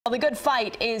Well, The Good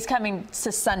Fight is coming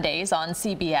to Sundays on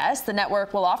CBS. The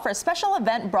network will offer a special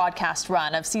event broadcast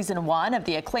run of season 1 of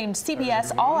the acclaimed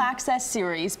CBS All Access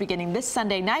series beginning this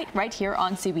Sunday night right here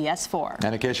on CBS 4.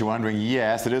 And in case you're wondering,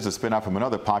 yes, it is a spin-off from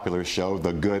another popular show,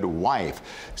 The Good Wife.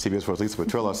 CBS 4's Lisa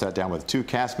Petrillo sat down with 2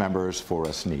 cast members for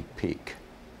a sneak peek.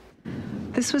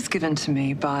 This was given to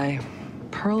me by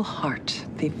Pearl Hart,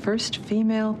 the first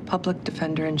female public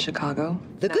defender in Chicago.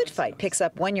 The Good Fight picks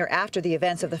up 1 year after the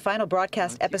events of the final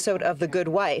broadcast episode of The Good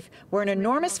Wife, where an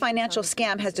enormous financial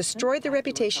scam has destroyed the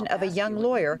reputation of a young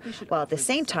lawyer, while at the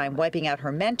same time wiping out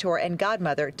her mentor and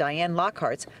godmother, Diane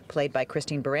Lockhart's, played by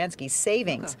Christine Baranski's,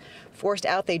 savings. Forced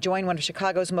out, they join one of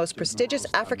Chicago's most prestigious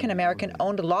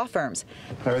African-American-owned law firms.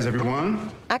 How is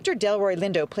everyone? Actor Delroy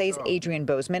Lindo plays Adrian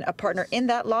Bozeman, a partner in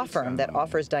that law firm that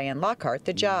offers Diane Lockhart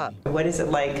the job. What is it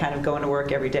like kind of going to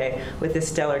work every day with this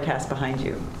stellar cast behind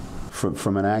you?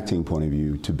 From an acting point of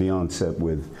view, to be on set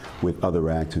with other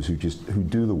actors who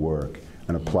do the work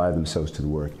and apply themselves to the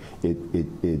work,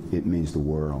 it means the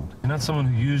world. You're not someone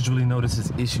who usually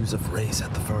notices issues of race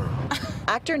at the firm.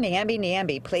 Actor Nyambi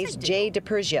Nyambi plays Jay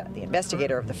DiPersia, the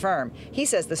investigator of the firm. He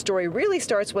says the story really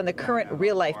starts when the current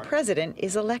real-life president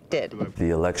is elected. The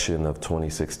election of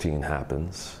 2016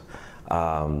 happens.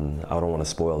 I don't want to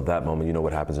spoil that moment. You know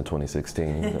what happens in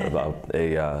 2016. About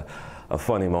a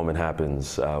funny moment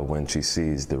happens when she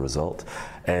sees the result,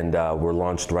 and we're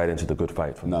launched right into The Good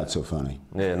Fight. Not so funny.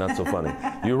 Yeah, not so funny.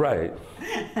 You're right.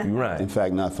 You're right. In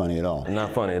fact, not funny at all.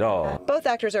 Not funny at all. Both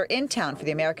actors are in town for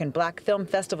the American Black Film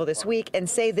Festival this week and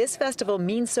say this festival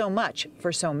means so much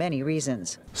for so many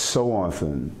reasons. So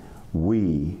often,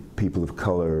 we, people of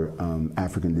color,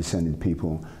 African-descended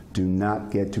people, do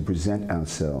not get to present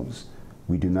ourselves.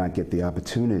 We do not get the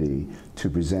opportunity to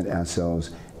present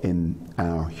ourselves in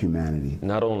our humanity.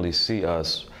 Not only see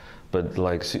us, but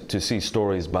to see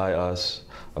stories by us,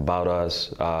 about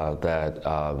us,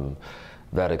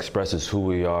 that expresses who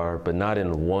we are, but not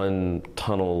in one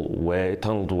tunneled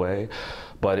way,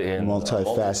 but in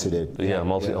multifaceted. A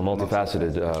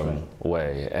multifaceted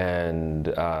way, and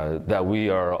that we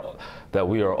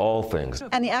are all things.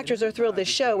 And the actors are thrilled this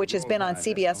show, which has been on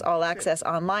CBS All Access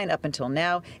online up until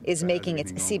now, is making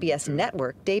its CBS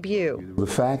network debut. The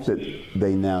fact that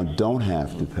they now don't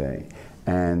have to pay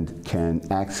and can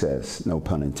access, no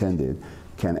pun intended,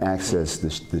 can access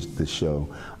the show,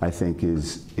 I think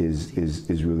is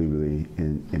really, really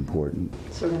important.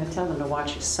 So we're going to tell them to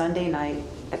watch Sunday night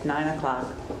at 9 o'clock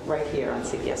right here on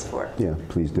CBS 4. Yeah,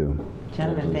 please do.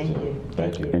 Gentlemen, thank you.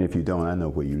 Thank you. And if you don't, I know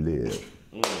where you live.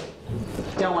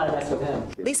 Don't want to mess with him.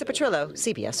 Lisa Petrillo,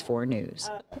 CBS 4 News.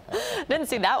 Didn't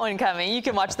see that one coming. You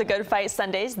can watch The Good Fight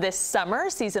Sundays this summer.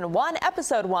 Season 1,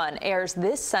 Episode 1 airs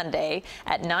this Sunday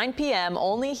at 9 p.m.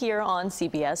 only here on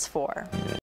CBS 4.